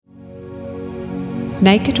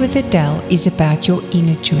Naked with Adele is about your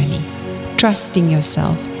inner journey, trusting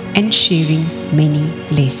yourself and sharing many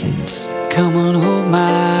lessons. Come on, hold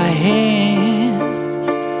my hand.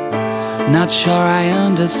 Not sure I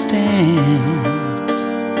understand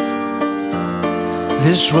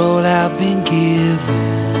this road I've been given,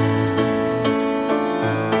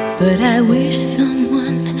 but I wish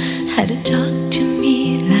someone had to talk to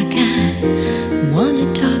me like I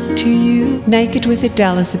wanna talk to you. Naked with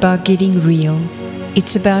Adele is about getting real.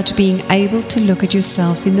 It's about being able to look at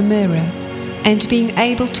yourself in the mirror and being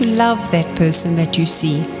able to love that person that you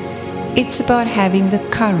see. It's about having the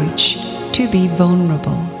courage to be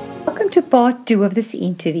vulnerable. Welcome to part 2 of this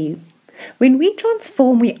interview. When we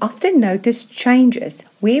transform, we often notice changes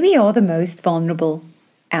where we are the most vulnerable,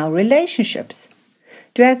 our relationships.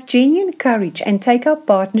 To have genuine courage and take our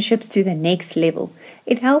partnerships to the next level,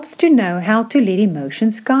 it helps to know how to let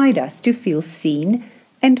emotions guide us to feel seen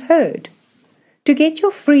and heard. To get your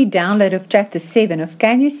free download of Chapter 7 of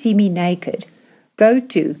Can You See Me Naked, go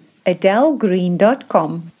to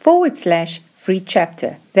adelgreen.com/free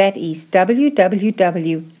chapter. That is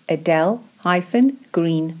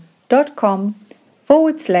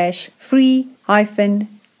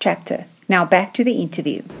www.adele-green.com/free-chapter. Now back to the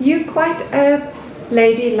interview. You're quite a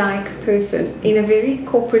ladylike person in a very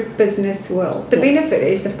corporate business world. The benefit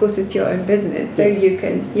is, of course, it's your own business, so you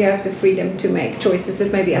have the freedom to make choices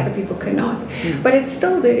that maybe other people cannot. But it's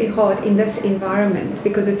still very hard in this environment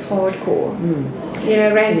because it's hardcore.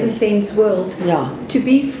 Rands and cents world. To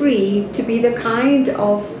be free, to be the kind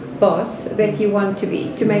of boss that you want to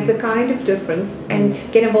be, to make the kind of difference and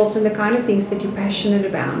get involved in the kind of things that you're passionate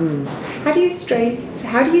about. How do you stay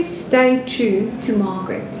true to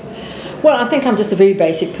Margaret? Well, I think I'm just a very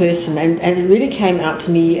basic person, and it really came out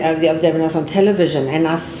to me the other day when I was on television, and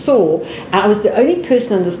I was the only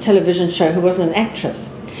person on this television show who wasn't an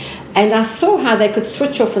actress, and I saw how they could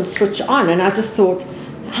switch off and switch on, and I just thought,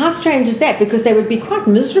 how strange is that? Because they would be quite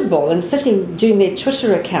miserable and sitting doing their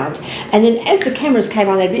Twitter account, and then as the cameras came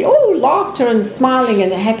on, they'd be all laughter and smiling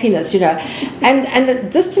and happiness, and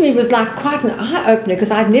this to me was like quite an eye-opener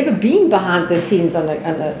because I'd never been behind the scenes on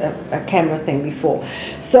a camera thing before.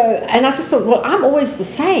 So, and I just thought, well, I'm always the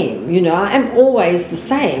same, I am always the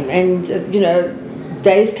same, and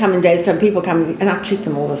days come and days come, people come, and I treat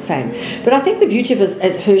them all the same. But I think the beauty of us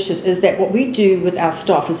at Hirsch's is that what we do with our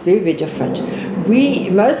staff is very, very different.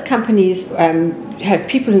 Most companies have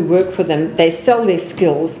people who work for them, they sell their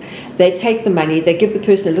skills, they take the money, they give the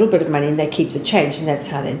person a little bit of money, and they keep the change, and that's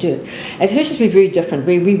how they do it. At Hirsch's we're very different,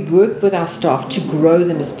 where we work with our staff to grow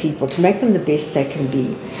them as people, to make them the best they can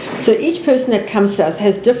be. So each person that comes to us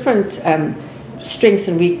has different strengths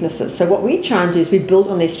and weaknesses. So what we try and do is we build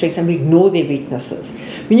on their strengths and we ignore their weaknesses.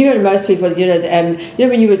 When you go to most people,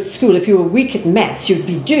 when you were at school, if you were weak at maths, you'd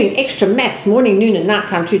be doing extra maths morning, noon, and night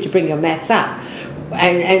time too to bring your maths up.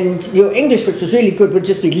 And your English, which was really good, would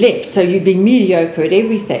just be left. So you'd be mediocre at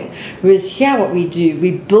everything. Whereas here what we do,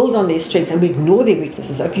 we build on their strengths and we ignore their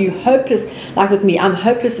weaknesses. So if you're hopeless, like with me, I'm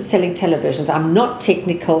hopeless at selling televisions. I'm not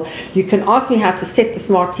technical. You can ask me how to set the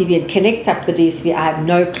smart TV and connect up the DSV. I have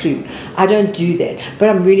no clue. I don't do that. But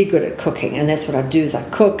I'm really good at cooking. And that's what I do is I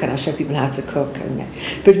cook and I show people how to cook.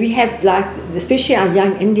 But we have, especially our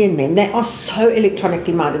young Indian men, they are so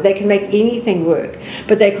electronically minded. They can make anything work,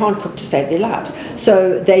 but they can't cook to save their lives.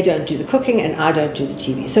 So they don't do the cooking and I don't do the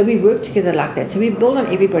TV. So we work together like that. So we build on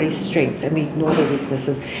everybody's strengths and we ignore their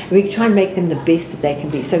weaknesses. And we try and make them the best that they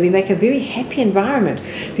can be. So we make a very happy environment.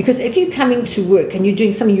 Because if you're coming to work and you're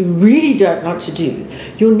doing something you really don't want to do,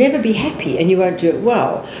 you'll never be happy and you won't do it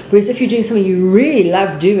well. Whereas if you're doing something you really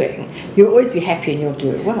love doing, you'll always be happy and you'll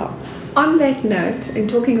do it well. On that note, in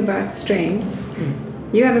talking about strengths,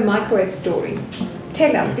 you have a microwave story.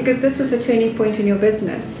 Tell us, because this was a turning point in your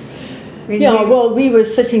business. Well, we were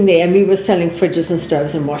sitting there and we were selling fridges and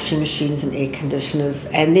stoves and washing machines and air conditioners.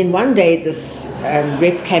 And then one day this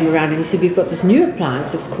rep came around and he said, we've got this new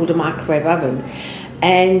appliance, it's called a microwave oven.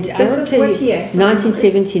 And this was what year?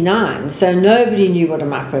 1979. So nobody knew what a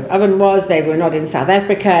microwave oven was. They were not in South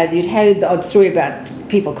Africa. You'd heard the odd story about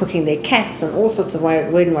people cooking their cats and all sorts of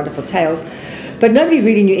weird and wonderful tales. But nobody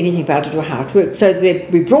really knew anything about it or how it worked. So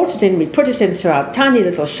we brought it in, we put it into our tiny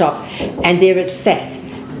little shop, and there it sat.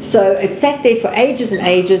 So it sat there for ages and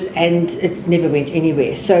ages and it never went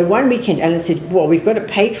anywhere. So one weekend Alan said, well, we've got to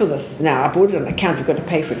pay for this now. I bought it on account, we've got to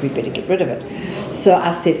pay for it, we better get rid of it. So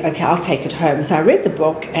I said, okay, I'll take it home. So I read the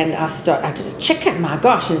book and I did a chicken, my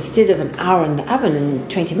gosh, instead of an hour in the oven, in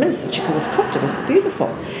 20 minutes the chicken was cooked, it was beautiful.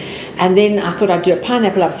 And then I thought I'd do a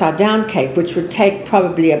pineapple upside down cake, which would take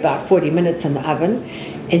probably about 40 minutes in the oven.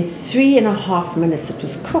 In 3.5 minutes it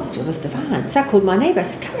was cooked. It was divine. So I called my neighbour. I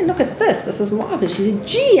said, come and look at this. This is marvellous. She said,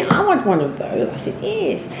 gee, I want one of those. I said,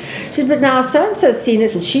 yes. She said, but now so-and-so's seen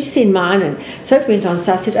it and she's seen mine. And so it went on.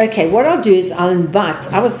 So I said, okay, what I'll do is I'll invite,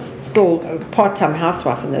 I was still a part-time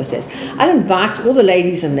housewife in those days. I'll invite all the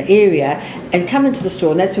ladies in the area and come into the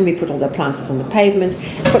store. And that's when we put all the appliances on the pavement,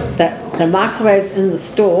 put the microwaves in the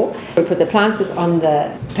store. We put the appliances on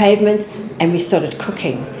the pavement and we started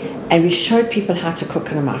cooking. And we showed people how to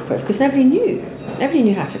cook in a microwave because nobody knew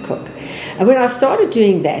how to cook. And when I started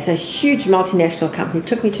doing that, a huge multinational company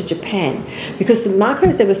took me to Japan because the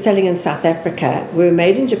microwaves they were selling in South Africa were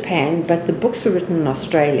made in Japan, but the books were written in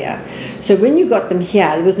Australia. So when you got them here,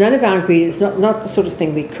 there was none of our ingredients, not the sort of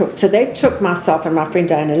thing we cooked. So they took myself and my friend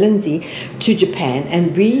Diana Lindsay to Japan,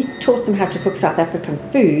 and we taught them how to cook South African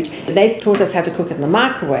food. They taught us how to cook it in the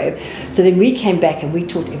microwave. So then we came back and we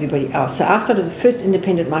taught everybody else. So I started the first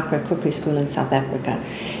independent microwave cookery school in South Africa,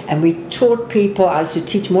 and we taught people. I used to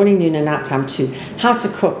teach morning, noon and night time too, how to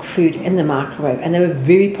cook food in the microwave, and they were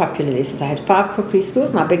very popular lessons. I had 5 cookery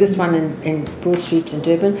schools. My biggest one in Broad Street in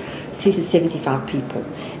Durban seated 75 people,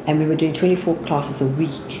 and we were doing 24 classes a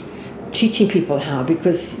week teaching people how,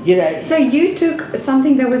 because So you took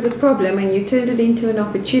something that was a problem and you turned it into an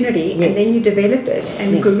opportunity, yes. and then you developed it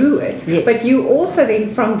and yes. grew it. Yes. But you also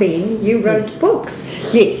then from then you wrote yes. books.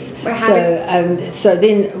 Yes. So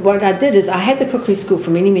then what I did is I had the cookery school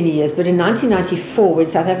for many, many years, but in 1994 when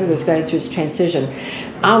South Africa was going through its transition,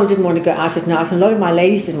 I didn't want to go out at night, and a lot of my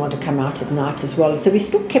ladies didn't want to come out at night as well. So we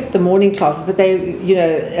still kept the morning classes, but they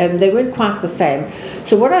weren't quite the same.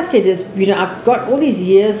 So what I said is, I've got all these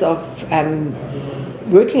years of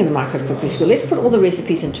working in the microwave cookery school. Let's put all the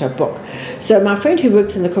recipes into a book. So my friend who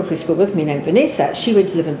worked in the cookery school with me, named Vanessa, she went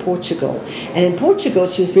to live in Portugal. And in Portugal,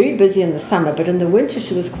 she was very busy in the summer, but in the winter,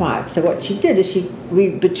 she was quiet. So what she did is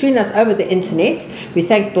between us over the internet, we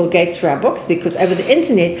thanked Bill Gates for our books, because over the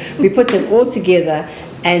internet, we put them all together.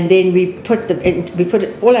 And then we put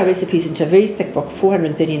all our recipes into a very thick book,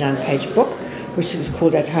 439-page book, which was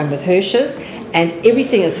called At Home with Hirsch's. And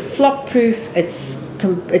everything is flop-proof. It's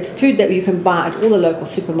food that you can buy at all the local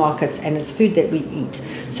supermarkets, and it's food that we eat.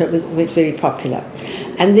 So it went very popular.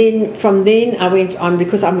 And then from then I went on,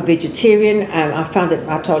 because I'm a vegetarian, I found that,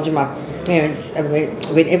 I told you, my parents,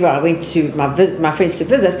 whenever I went to my friends to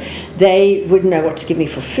visit, they wouldn't know what to give me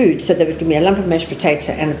for food. So they would give me a lump of mashed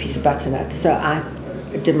potato and a piece of butternut. So I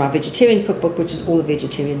did my vegetarian cookbook, which is all the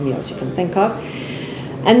vegetarian meals you can think of.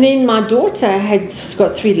 And then my daughter had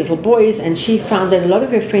got 3 little boys, and she found that a lot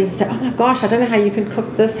of her friends said, oh my gosh, I don't know how you can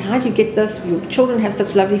cook this. How do you get this? Your children have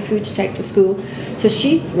such lovely food to take to school. So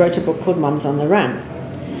she wrote a book called Moms on the Run.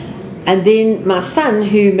 And then my son,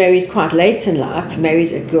 who married quite late in life,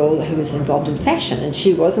 married a girl who was involved in fashion, and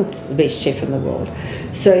she wasn't the best chef in the world.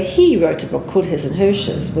 So he wrote a book called His and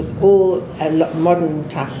Hersh's with all modern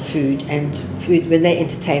type of food, and food when they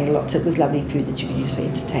entertained a lot. So it was lovely food that you could use for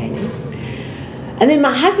entertaining. And then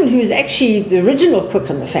my husband, who is actually the original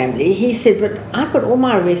cook in the family, he said, but I've got all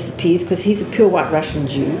my recipes, because he's a pure white Russian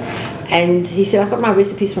Jew. And he said, I've got my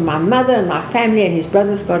recipes from my mother and my family, and his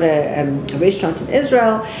brother's got a restaurant in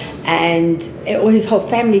Israel, and his whole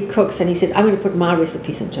family cooks. And he said, I'm going to put my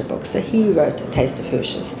recipes into a book. So he wrote A Taste of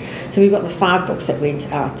Hirsch's. So we've got the 5 books that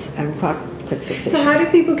went out in quite quick succession. So how do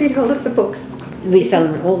people get hold of the books? We sell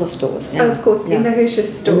them in all the stores. Yeah. Oh, of course, yeah. in the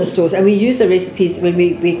Hirsch's stores. In the stores. And we use the recipes when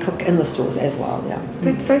we cook in the stores as well. Yeah.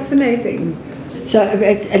 That's fascinating. So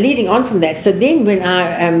leading on from that, so then when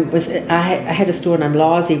I had a store in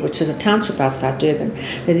Umlazi, which is a township outside Durban.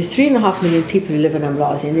 Now there's 3.5 million people who live in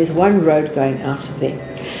Umlazi, and there's one road going out of there.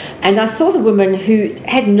 And I saw the women who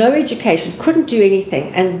had no education, couldn't do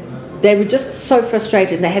anything, and they were just so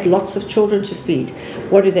frustrated, and they had lots of children to feed.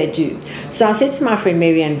 What do? So I said to my friend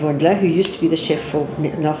Marianne Wundler, who used to be the chef for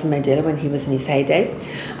Nelson Mandela when he was in his heyday,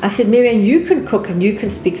 I said, Marianne, you can cook and you can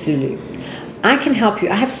speak Zulu. I can help you.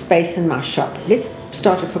 I have space in my shop. Let's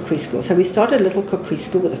start a cookery school. So we started a little cookery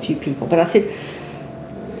school with a few people. But I said,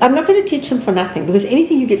 I'm not going to teach them for nothing, because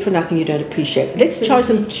anything you get for nothing you don't appreciate. Let's charge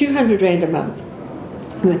them 200 Rand a month.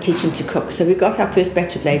 We would teach them to cook. So we got our first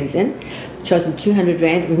batch of ladies in, charged them 200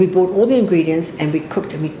 Rand, and we bought all the ingredients, and we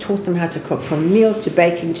cooked, and we taught them how to cook, from meals to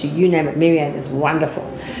baking to you name it. Marianne is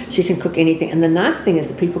wonderful. She can cook anything. And the nice thing is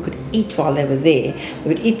that people could eat while they were there. They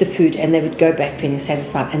would eat the food, and they would go back feeling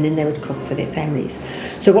satisfied, and then they would cook for their families.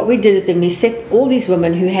 So what we did is then we set all these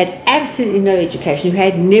women who had absolutely no education, who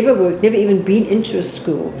had never worked, never even been into a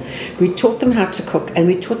school. We taught them how to cook, and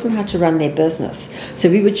we taught them how to run their business. So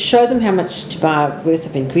we would show them how much to buy worth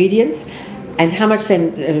of ingredients, and how much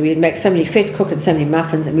we'd make so many fat cook and so many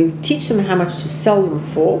muffins, and we would teach them how much to sell them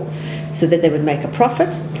for, so that they would make a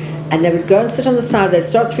profit. And they would go and sit on the side. They'd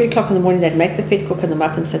start 3 o'clock in the morning. They'd make the fed cooking them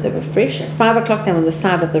up and so they were fresh. At 5 o'clock, they were on the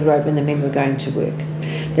side of the road when the men were going to work.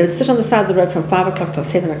 They would sit on the side of the road from 5 o'clock till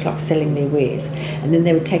 7 o'clock selling their wares. And then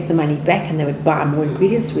they would take the money back and they would buy more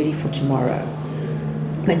ingredients ready for tomorrow.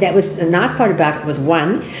 But that was the nice part about it was,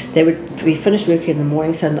 one, they would be finished working in the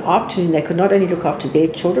morning, so in the afternoon they could not only look after their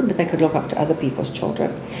children, but they could look after other people's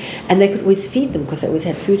children. And they could always feed them because they always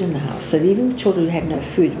had food in the house. So even the children who had no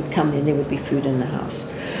food would come in, there would be food in the house.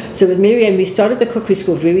 So with Mary-Ann, we started the cookery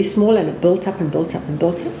school very small and it built up and built up and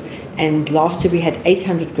built up. And last year we had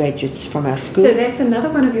 800 graduates from our school. So that's another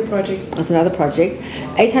one of your projects. That's another project.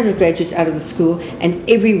 800 graduates out of the school, and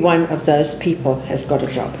every one of those people has got a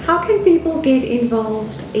job. How can people get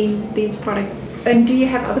involved in these products? And do you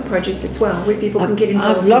have other projects as well where people can get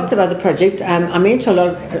involved? I have lots of other projects. I mentor a lot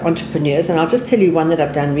of entrepreneurs, and I'll just tell you one that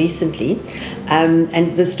I've done recently.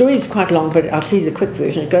 And the story is quite long, but I'll tell you the quick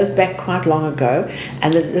version. It goes back quite long ago,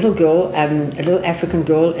 and the little girl, a little African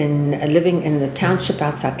girl living in the township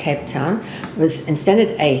outside Cape Town, was in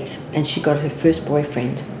standard 8, and she got her first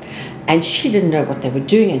boyfriend. And she didn't know what they were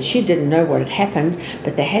doing, and she didn't know what had happened,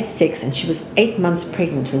 but they had sex, and she was 8 months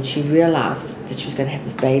pregnant when she realized that she was going to have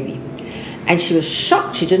this baby. And she was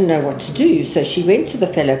shocked. She didn't know what to do. So she went to the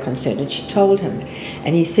fellow concerned and she told him.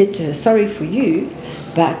 And he said to her, sorry for you,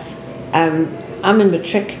 but I'm in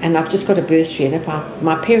matric and I've just got a bursary. And if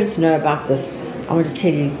my parents know about this, I want to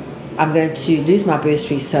tell you, I'm going to lose my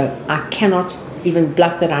bursary. So I cannot even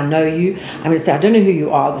bluff that I know you. I'm going to say, I don't know who you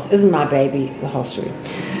are. This isn't my baby, the whole story.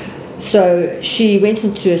 So she went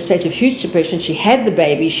into a state of huge depression. She had the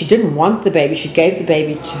baby. She didn't want the baby. She gave the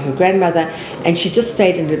baby to her grandmother, and she just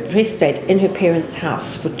stayed in a depressed state in her parents'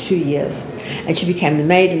 house for 2 years. And she became the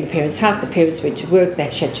maid in the parents' house. The parents went to work.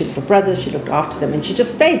 She had 2 little brothers. She looked after them, and she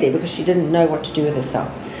just stayed there because she didn't know what to do with herself.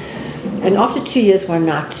 And after 2 years, one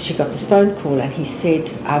night, she got this phone call, and he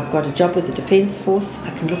said, I've got a job with the Defence Force. I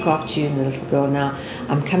can look after you and the little girl now.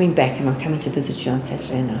 I'm coming back, and I'm coming to visit you on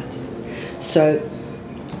Saturday night. So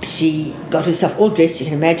she got herself all dressed. You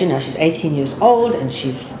can imagine now she's 18 years old and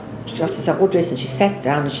she got herself all dressed and she sat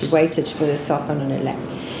down and she waited. She put her cell phone on her lap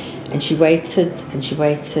and she waited and she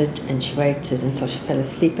waited and she waited until she fell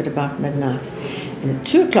asleep at about midnight. And at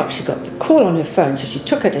 2 o'clock she got the call on her phone, so she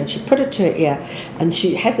took it and she put it to her ear, and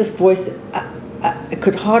she had this voice, it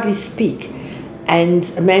could hardly speak.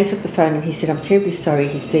 And a man took the phone and he said, I'm terribly sorry.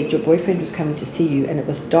 He said, your boyfriend was coming to see you and it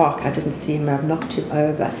was dark. I didn't see him. I've knocked him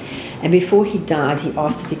over. And before he died, he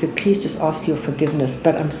asked if he could please just ask your forgiveness.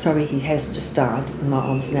 But I'm sorry, he has just died in my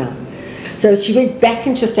arms now. So she went back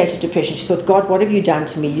into a state of depression. She thought, God, what have you done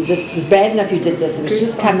to me? It was bad enough you did this. It was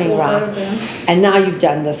just coming right. And now you've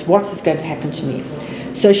done this. What's going to happen to me?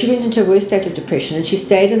 So she went into a worse state of depression, and she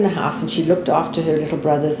stayed in the house and she looked after her little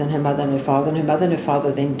brothers and her mother and her father, and her mother and her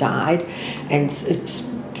father then died, and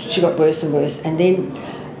she got worse and worse. And then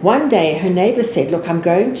one day her neighbour said, look, I'm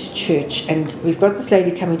going to church and we've got this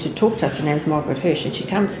lady coming to talk to us. Her name's Margaret Hirsch, and she's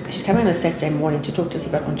coming on a Saturday morning to talk to us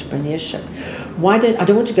about entrepreneurship. I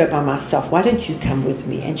don't want to go by myself. Why don't you come with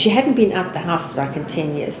me? And she hadn't been out the house like in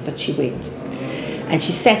 10 years, but she went. And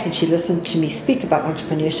she sat and she listened to me speak about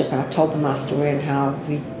entrepreneurship, and I told them my story and how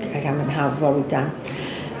well we'd done.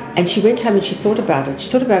 And she went home and she thought about it. She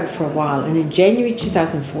thought about it for a while, and in January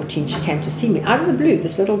 2014 she came to see me out of the blue.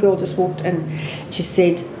 This little girl just walked in. She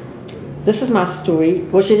said, this is my story.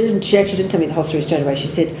 Well, she actually didn't tell me the whole story straight away. She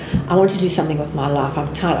said, I want to do something with my life.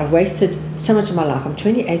 I'm tired. I've wasted so much of my life. I'm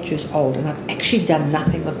 28 years old and I've actually done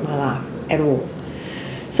nothing with my life at all.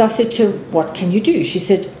 So I said to her, what can you do? She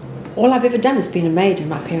said, all I've ever done is been a maid in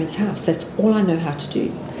my parents' house. That's all I know how to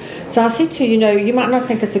do. So I said to her, you might not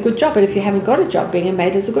think it's a good job, but if you haven't got a job, being a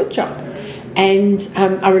maid is a good job. And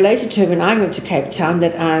I related to her when I went to Cape Town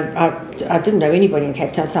that I didn't know anybody in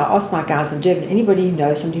Cape Town, so I asked my guys in Durban, anybody you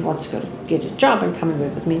know, somebody who wants to get a job and come and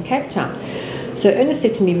work with me in Cape Town. So Ernest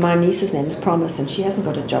said to me, my niece's name is Promise and she hasn't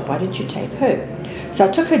got a job, why don't you take her? So I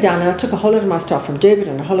took her down, and I took a whole lot of my staff from Durban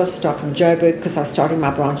and a whole lot of staff from Joburg, because I was starting my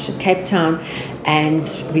branch in Cape Town, and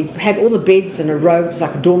we had all the beds in a row. It was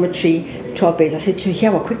like a dormitory, 12 beds. I said to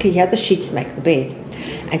her, quickly, the sheets make the bed.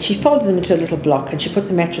 And she folded them into a little block and she put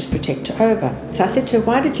the mattress protector over. So I said to her,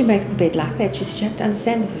 why did you make the bed like that? She said, you have to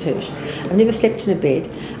understand, Mrs. Hirsch, I've never slept in a bed.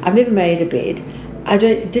 I've never made a bed. I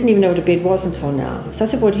didn't even know what a bed was until now. So I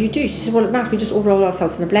said, what do you do? She said, well, at night we just all roll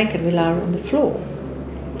ourselves in a blanket and we lie on the floor.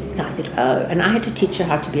 So I said, oh, and I had to teach her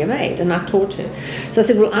how to be a maid, and I taught her. So I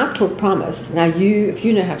said, well, I've taught Promise. Now, if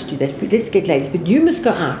you know how to do that, let's get ladies, but you must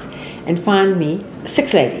go out and find me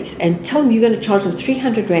 6 ladies and tell them you're going to charge them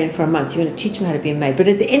 300 Rand for a month. You're going to teach them how to be a maid, but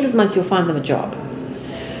at the end of the month, you'll find them a job.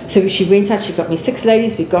 So she went out, she got me 6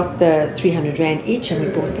 ladies, we got the 300 Rand each, and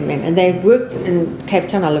we brought them in. And they worked in Cape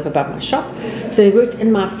Town, I live above my shop, so they worked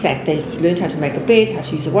in my flat. They learned how to make a bed, how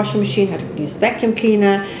to use a washing machine, how to use a vacuum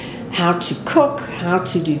cleaner, how to cook, how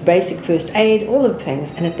to do basic first aid, all of the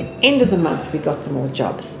things. And at the end of the month, we got them all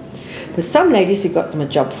jobs. With some ladies, we got them a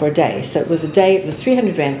job for a day. So it was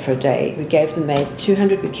 300 Rand for a day. We gave the maid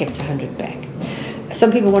 200, we kept 100 back.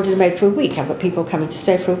 Some people wanted a maid for a week. I've got people coming to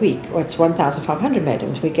stay for a week. Or it's 1,500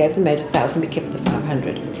 madams. We gave the maid 1,000, we kept the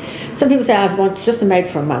 500. Some people say, I want just a maid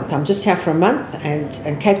for a month. I'm just here for a month. And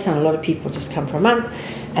in Cape Town, a lot of people just come for a month.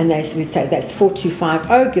 And we'd say, that's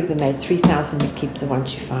 4,250, give the maid 3,000, we keep the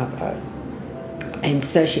 1,250. And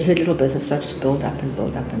so her little business started to build up and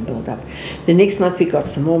build up and build up. The next month we got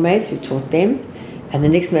some more maids, we taught them. And the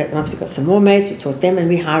next month we got some more maids, we taught them, and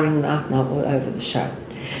we're hiring them out now all over the show.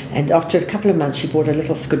 And after a couple of months, she bought a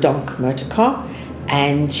little Skodonk motor car,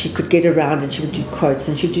 and she could get around, and she would do quotes,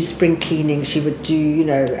 and she would do spring cleaning, she would do,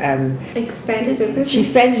 expanded her business. She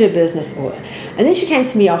expanded her business. And then she came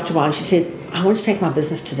to me after a while, and she said, I want to take my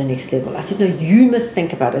business to the next level. I said, no, you must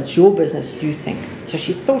think about it. It's your business, you think. So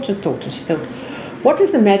she thought and thought, and she thought, what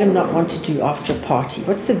does the madam not want to do after a party?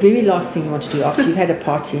 What's the very last thing you want to do after you've had a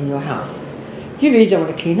party in your house? You really don't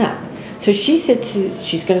want to clean up. So she said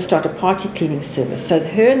she's going to start a party cleaning service. So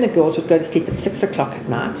her and the girls would go to sleep at 6 o'clock at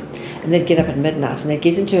night, and they'd get up at midnight, and they'd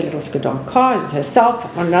get into her little Skodonk car,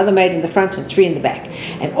 herself, another maid in the front, and 3 in the back.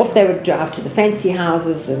 And off they would drive to the fancy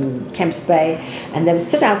houses in Camps Bay, and they would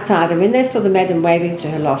sit outside, and when they saw the madam waving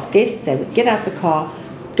to her last guest, they would get out the car,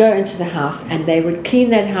 go into the house, and they would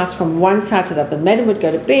clean that house from one side to the other. The madam would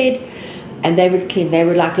go to bed, and they would clean. They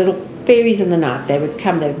were like little fairies in the night. They would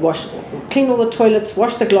come, they would clean all the toilets,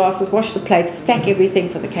 wash the glasses, wash the plates, stack everything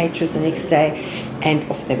for the caterers the next day, and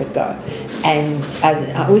off they would go. And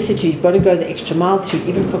I always said to you, you've got to go the extra mile. She would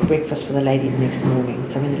even cook breakfast for the lady the next morning.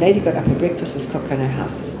 So when the lady got up, her breakfast was cooked, and her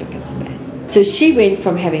house was spick and span. So she went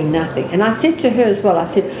from having nothing. And I said to her as well, I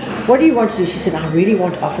said, what do you want to do? She said, I really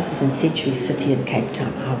want offices in Century City in Cape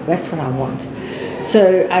Town. Oh, that's what I want.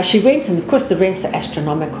 So she went, and of course the rents are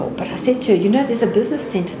astronomical. But I said to her, there's a business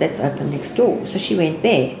centre that's open next door. So she went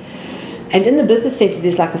there. And in the business centre,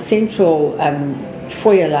 there's like a central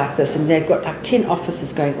foyer like this, and they've got like 10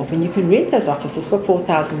 offices going off, and you can rent those offices for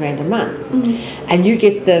 4,000 Rand a month. Mm-hmm. And you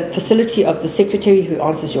get the facility of the secretary who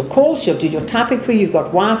answers your calls, she'll do your typing for you, you've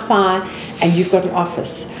got Wi-Fi, and you've got an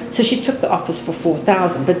office. So she took the office for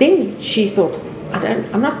 4,000, but then she thought,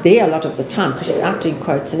 I'm not there a lot of the time because she's out doing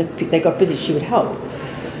quotes, and if they got busy, she would help.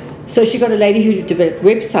 So she got a lady who developed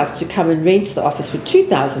websites to come and rent the office for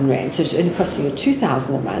 2,000 Rand, so it's only costing her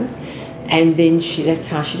 2,000 a month. And then that's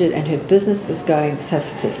how she did it, and her business is going so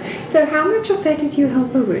successful. So how much of that did you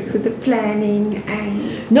help her with the planning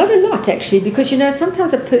and? Not a lot, actually, because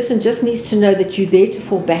sometimes a person just needs to know that you're there to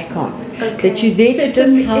fall back on, that you're there to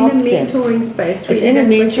just help them. It's in a mentoring space. Really. It's in a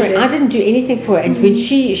mentoring. I didn't do anything for her, and when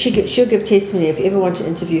she'll give testimony. If you ever want to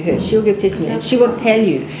interview her, she'll give testimony, and she will tell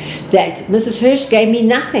you that Mrs. Hirsch gave me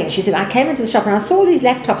nothing. She said, I came into the shop and I saw these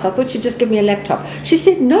laptops. I thought she'd just give me a laptop. She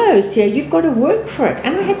said, no, Sia, you've got to work for it,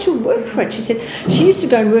 and I had to work for it. She said she used to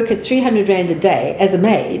go and work at 300 Rand a day as a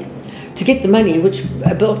maid to get the money which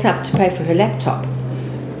built up to pay for her laptop.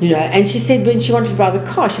 And she said when she wanted to buy the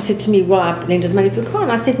car, she said to me, well, I lend the money for the car.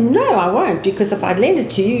 And I said, no, I won't, because if I lend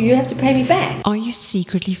it to you, you have to pay me back. Are you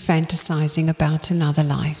secretly fantasizing about another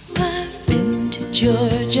life? I've been to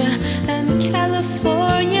Georgia and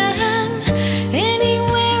California and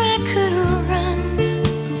anywhere I could run.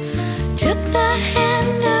 Took the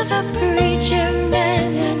hand of a preacher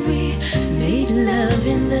man and we made love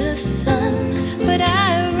in the sun. But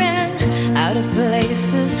I ran out of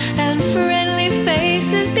places and friendly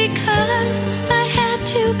faces because I had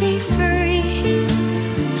to be free.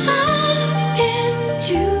 I've been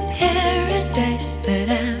to paradise, but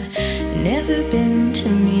I've never been to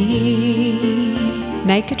me.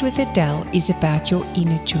 Naked with Adele is about your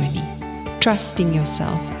inner journey, trusting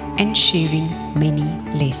yourself and sharing many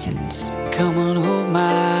lessons. Come on, hold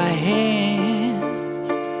my hand.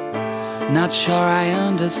 Not sure I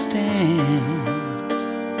understand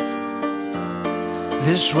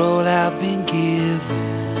this road I've been given.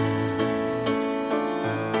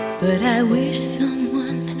 But I wish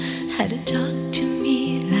someone had to talk to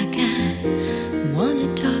me like I want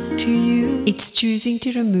to talk to you. It's choosing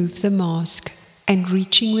to remove the mask and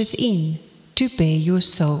reaching within to bare your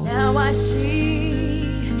soul. Now I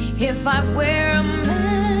see if I wear a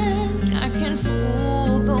mask, I can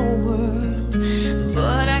fool the world,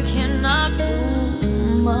 but I cannot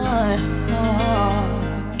fool my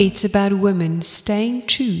heart. It's about women staying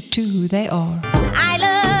true to who they are. I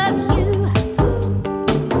love you,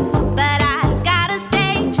 but I gotta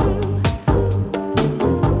stay true.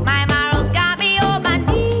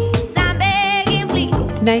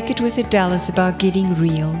 Naked with Adele is about getting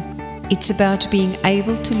real. It's about being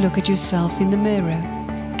able to look at yourself in the mirror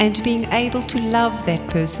and being able to love that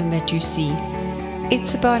person that you see.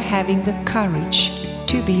 It's about having the courage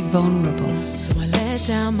to be vulnerable. So I let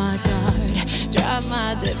down my guard, drop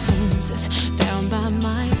my defenses down by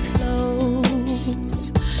my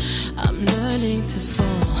clothes. I'm learning to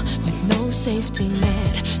fall with no safety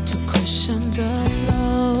net to cushion the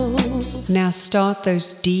blow. Now start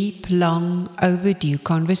those deep, long, overdue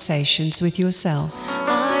conversations with yourself.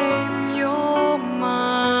 I'm your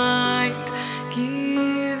mind,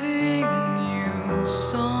 giving you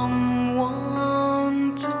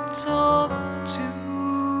someone to talk to.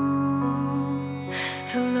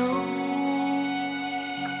 Hello.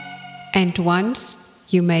 And once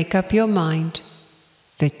you make up your mind,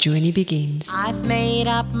 the journey begins. I've made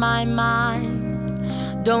up my mind.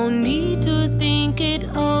 Don't need to think it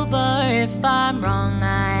over. If I'm wrong,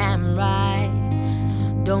 I am right.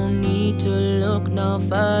 Don't need to look no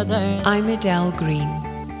further. I'm Adele Green,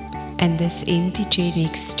 and this empty chair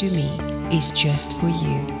next to me is just for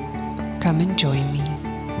you. Come and join me.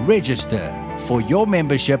 Register for your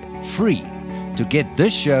membership free to get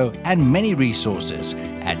this show and many resources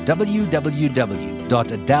at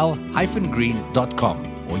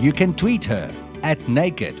www.adele-green.com, or you can tweet her at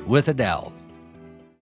Naked with Adele.